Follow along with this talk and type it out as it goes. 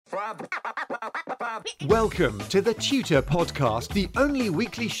Welcome to the Tutor Podcast, the only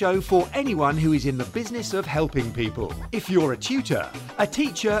weekly show for anyone who is in the business of helping people. If you're a tutor, a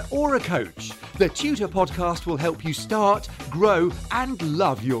teacher, or a coach, the Tutor Podcast will help you start, grow, and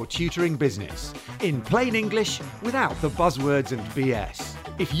love your tutoring business. In plain English, without the buzzwords and BS.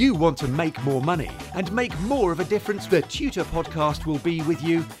 If you want to make more money and make more of a difference, the Tutor Podcast will be with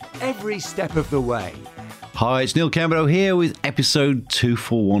you every step of the way. Hi, it's Neil Campbell here with episode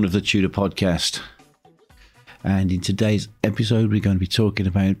 241 of the Tutor Podcast. And in today's episode, we're going to be talking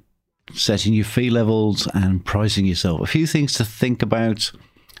about setting your fee levels and pricing yourself. A few things to think about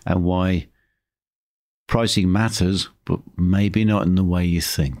and why pricing matters, but maybe not in the way you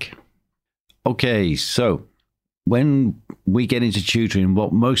think. Okay, so when we get into tutoring,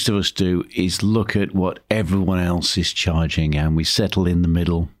 what most of us do is look at what everyone else is charging and we settle in the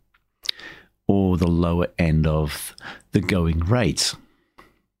middle or the lower end of the going rate.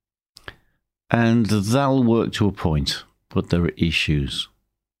 And that'll work to a point, but there are issues.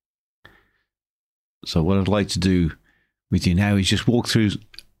 So what I'd like to do with you now is just walk through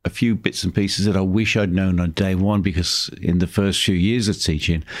a few bits and pieces that I wish I'd known on day one, because in the first few years of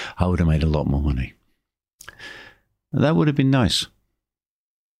teaching, I would have made a lot more money. That would have been nice.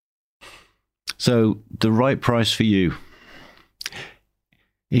 So the right price for you.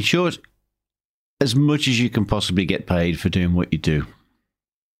 In short, as much as you can possibly get paid for doing what you do.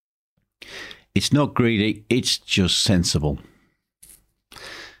 It's not greedy, it's just sensible.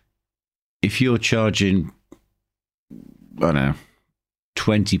 If you're charging, I don't know,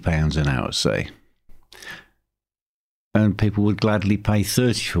 £20 an hour, say, and people would gladly pay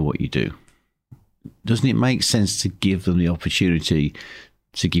 30 for what you do, doesn't it make sense to give them the opportunity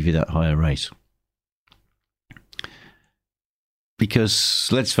to give you that higher rate? Because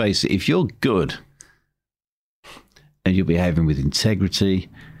let's face it, if you're good and you're behaving with integrity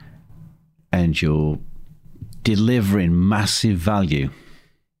and you're delivering massive value,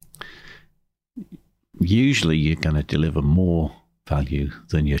 usually you're going to deliver more value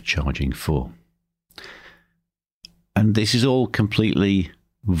than you're charging for. And this is all completely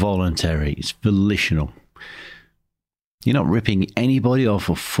voluntary. It's volitional. You're not ripping anybody off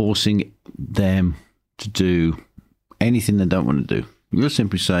or forcing them to do anything they don't want to do. You're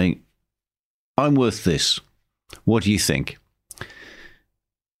simply saying, I'm worth this. What do you think?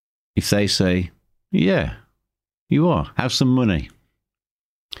 If they say, yeah, you are, have some money,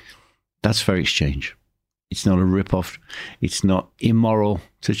 that's fair exchange. It's not a rip-off. It's not immoral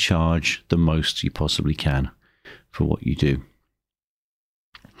to charge the most you possibly can for what you do.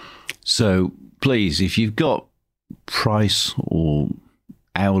 So please, if you've got price or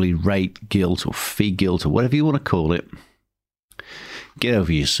hourly rate guilt or fee guilt or whatever you want to call it, get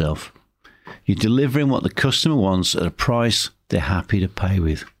over yourself. You're delivering what the customer wants at a price they're happy to pay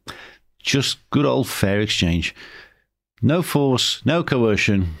with. Just good old fair exchange. No force, no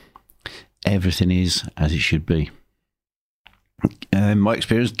coercion. Everything is as it should be. In my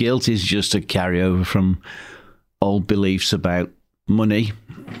experience, guilt is just a carryover from old beliefs about money,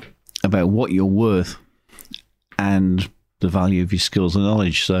 about what you're worth, and the value of your skills and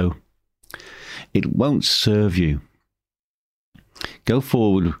knowledge. So it won't serve you. Go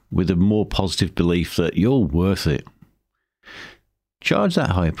forward with a more positive belief that you're worth it. Charge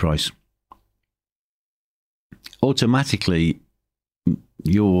that higher price. Automatically,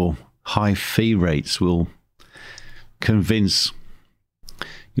 your high fee rates will convince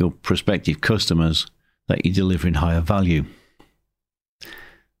your prospective customers that you're delivering higher value.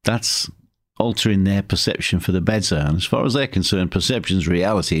 That's altering their perception for the better. And as far as they're concerned, perception's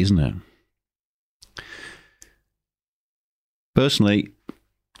reality, isn't it? Personally,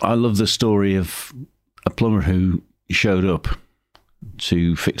 I love the story of a plumber who showed up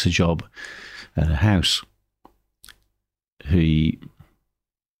to fix a job at a house. He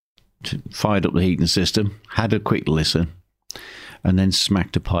fired up the heating system, had a quick listen, and then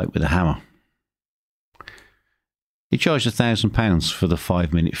smacked a pipe with a hammer. He charged £1,000 for the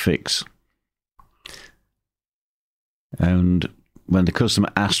 5-minute fix. And when the customer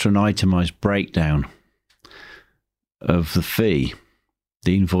asked for an itemised breakdown of the fee,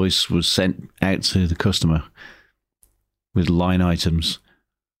 the invoice was sent out to the customer with line items.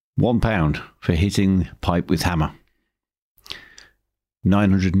 £1 for hitting the pipe with hammer.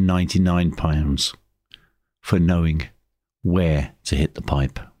 £999 for knowing where to hit the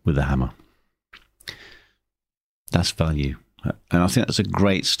pipe with a hammer. That's value. And I think that's a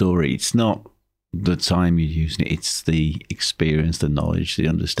great story. It's not the time you're using it, it's the experience, the knowledge, the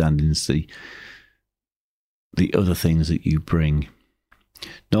understandings, the other things that you bring.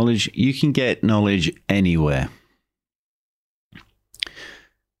 Knowledge, you can get knowledge anywhere.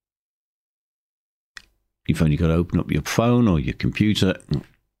 You've only got to open up your phone or your computer.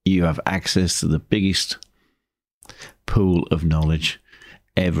 You have access to the biggest pool of knowledge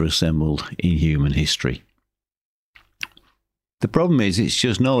ever assembled in human history. The problem is it's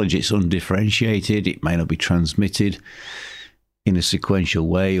just knowledge. It's undifferentiated. It may not be transmitted in a sequential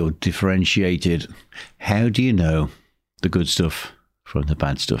way or differentiated. How do you know the good stuff from the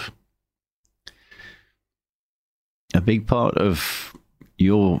bad stuff? A big part of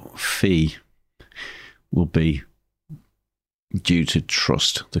your fee will be due to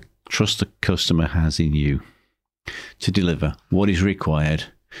trust, the trust the customer has in you to deliver what is required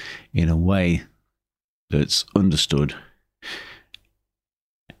in a way that's understood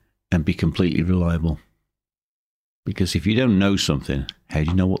and be completely reliable. Because if you don't know something, how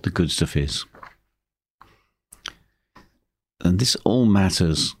do you know what the good stuff is? And this all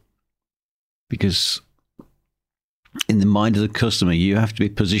matters because in the mind of the customer, you have to be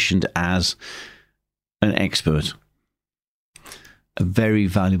positioned as an expert, a very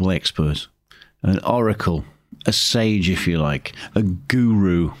valuable expert, an oracle, a sage, if you like, a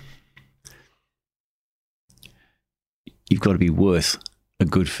guru. You've got to be worth a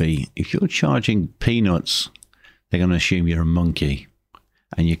good fee. If you're charging peanuts, they're going to assume you're a monkey,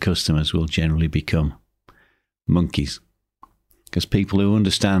 and your customers will generally become monkeys. Because people who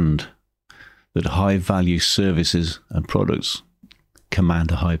understand that high value services and products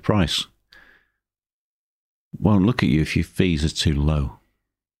command a high price won't look at you if your fees are too low.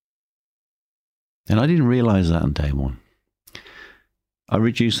 And I didn't realize that on day one. I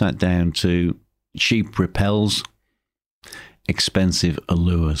reduced that down to cheap repels, expensive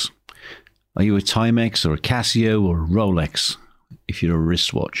allures. Are you a Timex or a Casio or a Rolex if you're a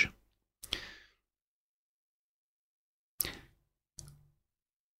wristwatch?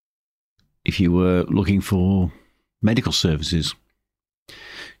 If you were looking for medical services,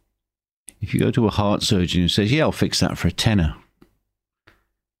 if you go to a heart surgeon who says, yeah, I'll fix that for a tenner,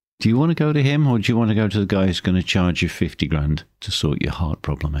 do you want to go to him or do you want to go to the guy who's going to charge you 50 grand to sort your heart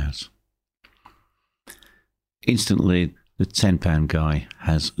problem out? Instantly, the £10 guy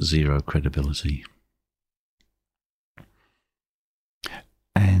has zero credibility.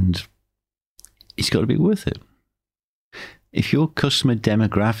 And it's got to be worth it. If your customer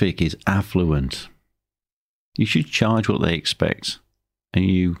demographic is affluent, you should charge what they expect and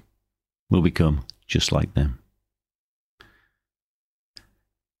you will become just like them.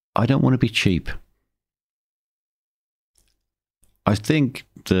 I don't want to be cheap. I think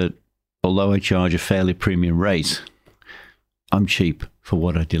that although I charge a fairly premium rate, I'm cheap for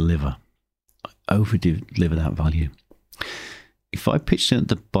what I deliver. I over-deliver that value. If I pitch at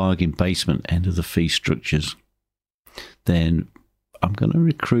the bargain basement end of the fee structures, then I'm going to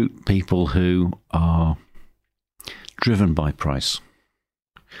recruit people who are driven by price.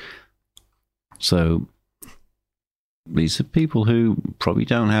 So these are people who probably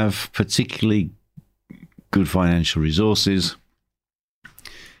don't have particularly good financial resources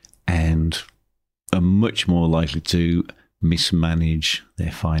and are much more likely to mismanage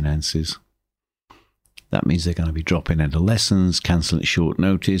their finances. That means they're going to be dropping out of lessons, cancelling at short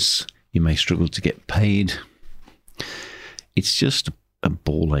notice. You may struggle to get paid. It's just a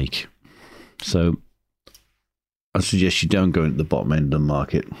ball ache. So I suggest you don't go into the bottom end of the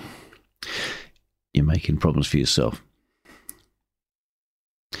market. You're making problems for yourself.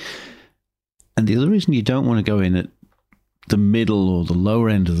 And the other reason you don't want to go in at the middle or the lower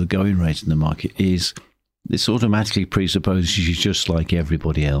end of the going rate in the market is this automatically presupposes you're just like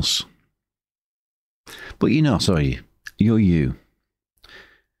everybody else. But you're not, are you? You're you.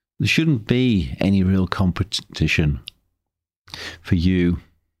 There shouldn't be any real competition for you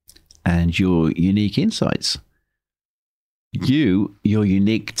and your unique insights. Your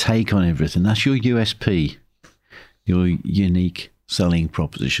unique take on everything. That's your USP, your unique selling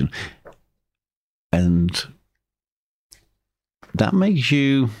proposition. And that makes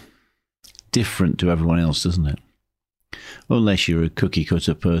you different to everyone else, doesn't it? Unless you're a cookie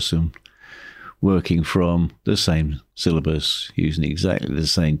cutter person working from the same syllabus, using exactly the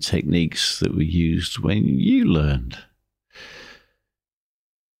same techniques that were used when you learned.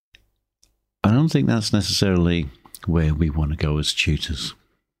 I don't think that's necessarily where we want to go as tutors.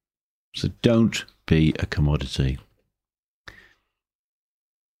 So don't be a commodity.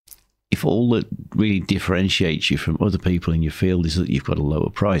 If all that really differentiates you from other people in your field is that you've got a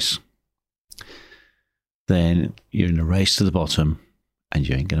lower price, then you're in a race to the bottom and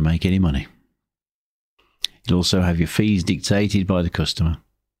you ain't going to make any money. You'll also have your fees dictated by the customer.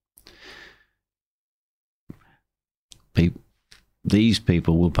 These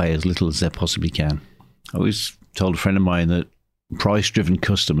people will pay as little as they possibly can. I always told a friend of mine that price-driven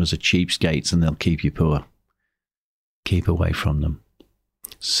customers are cheapskates and they'll keep you poor. keep away from them.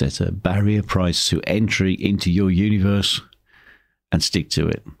 Set a barrier price to entry into your universe and stick to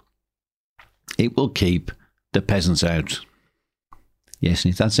it. It will keep the peasants out. Yes,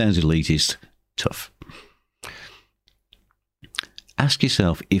 and if that sounds elitist, tough. Ask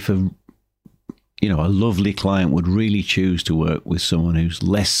yourself if a lovely client would really choose to work with someone who's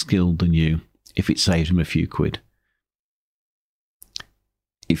less skilled than you if it saves them a few quid.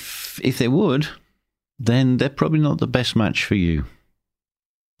 If they would, then they're probably not the best match for you.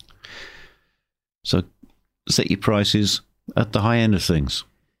 So set your prices at the high end of things.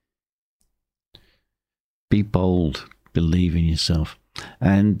 Be bold, believe in yourself.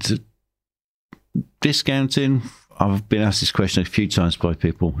 And discounting, I've been asked this question a few times by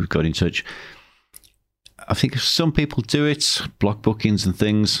people who've got in touch. I think some people do it, block bookings and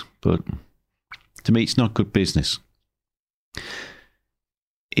things, but to me it's not good business.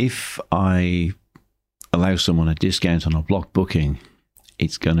 If I allow someone a discount on a block booking,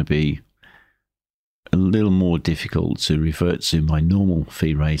 it's going to be a little more difficult to revert to my normal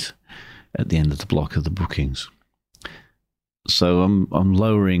fee rate at the end of the block of the bookings. So I'm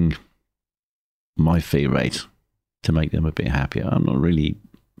lowering my fee rate to make them a bit happier. I'm not really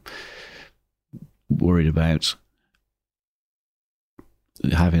worried about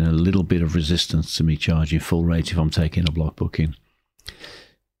having a little bit of resistance to me charging full rate if I'm taking a block booking.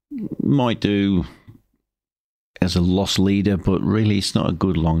 Might do as a loss leader, but really it's not a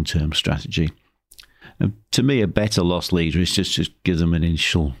good long-term strategy. And to me, a better loss leader is just give them an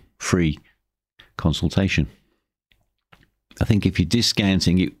initial free consultation. I think if you're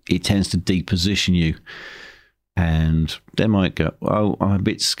discounting, it tends to deposition you, and they might go, "Oh, I'm a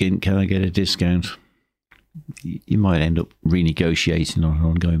bit skint, can I get a discount?" You might end up renegotiating on an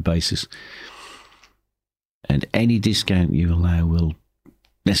ongoing basis. And any discount you allow will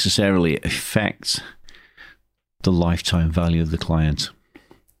necessarily affect the lifetime value of the client.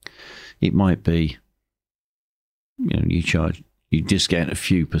 It might be, you discount a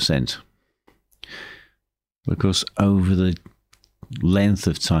few percent. Because over the length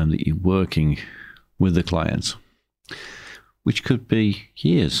of time that you're working with the client, which could be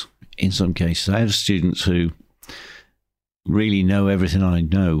years in some cases. I have students who really know everything I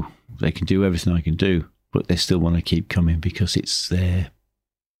know. They can do everything I can do, but they still want to keep coming because it's their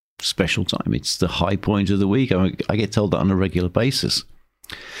special time. It's the high point of the week. I get told that on a regular basis,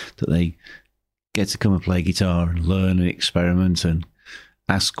 that they get to come and play guitar and learn and experiment and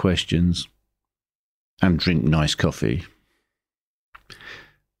ask questions and drink nice coffee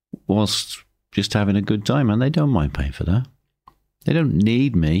whilst just having a good time, and they don't mind paying for that. They don't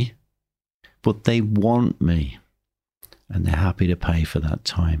need me, but they want me, and they're happy to pay for that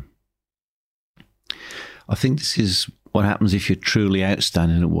time. I think this is what happens if you're truly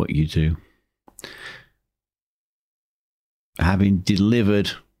outstanding at what you do. Having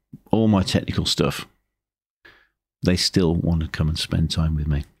delivered all my technical stuff, they still want to come and spend time with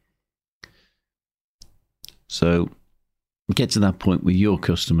me. So get to that point with your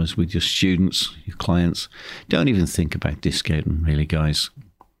customers, with your students, your clients. Don't even think about discounting, really, guys.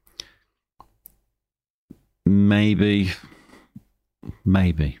 Maybe.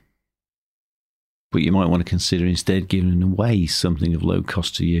 But you might want to consider instead giving away something of low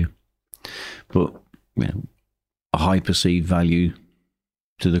cost to you, but a high perceived value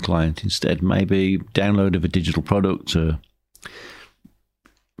to the client instead. Maybe download of a digital product, or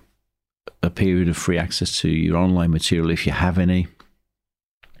a period of free access to your online material if you have any.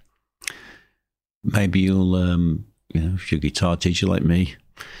 Maybe you'll, if you're a guitar teacher like me,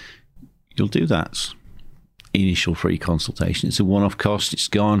 you'll do that initial free consultation. It's a one-off cost. It's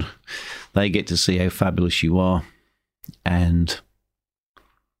gone. They get to see how fabulous you are, and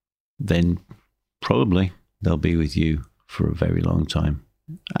then probably they'll be with you for a very long time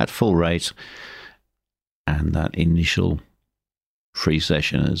at full rate, and that initial free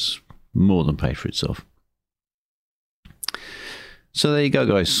session has more than paid for itself. So there you go,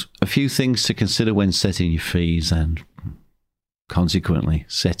 guys. A few things to consider when setting your fees and consequently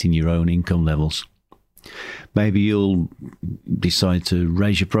setting your own income levels. Maybe you'll decide to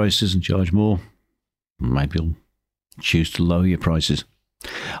raise your prices and charge more. Maybe you'll choose to lower your prices.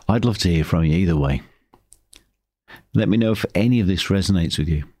 I'd love to hear from you either way. Let me know if any of this resonates with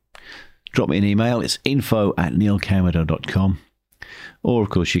you. Drop me an email. It's info@neilcomodo.com. Or, of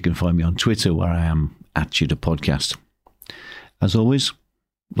course, you can find me on Twitter, where I am @TutorPodcast. As always,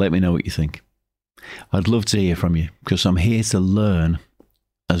 let me know what you think. I'd love to hear from you, because I'm here to learn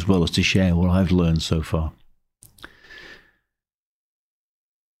as well as to share what I've learned so far.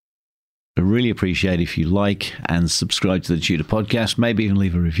 I really appreciate if you like and subscribe to the Tutor Podcast, maybe even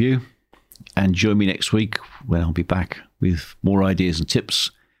leave a review. And join me next week when I'll be back with more ideas and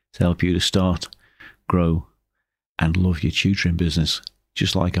tips to help you to start, grow, and love your tutoring business,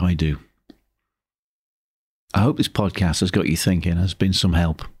 just like I do. I hope this podcast has got you thinking, has been some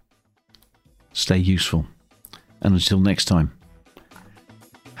help. Stay useful. And until next time,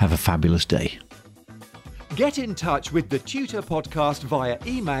 have a fabulous day. Get in touch with the Tutor Podcast via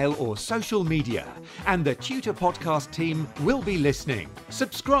email or social media, and the Tutor Podcast team will be listening.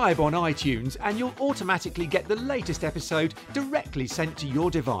 Subscribe on iTunes and you'll automatically get the latest episode directly sent to your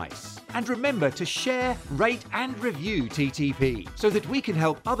device. And remember to share, rate and review TTP so that we can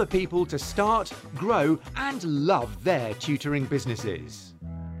help other people to start, grow and love their tutoring businesses.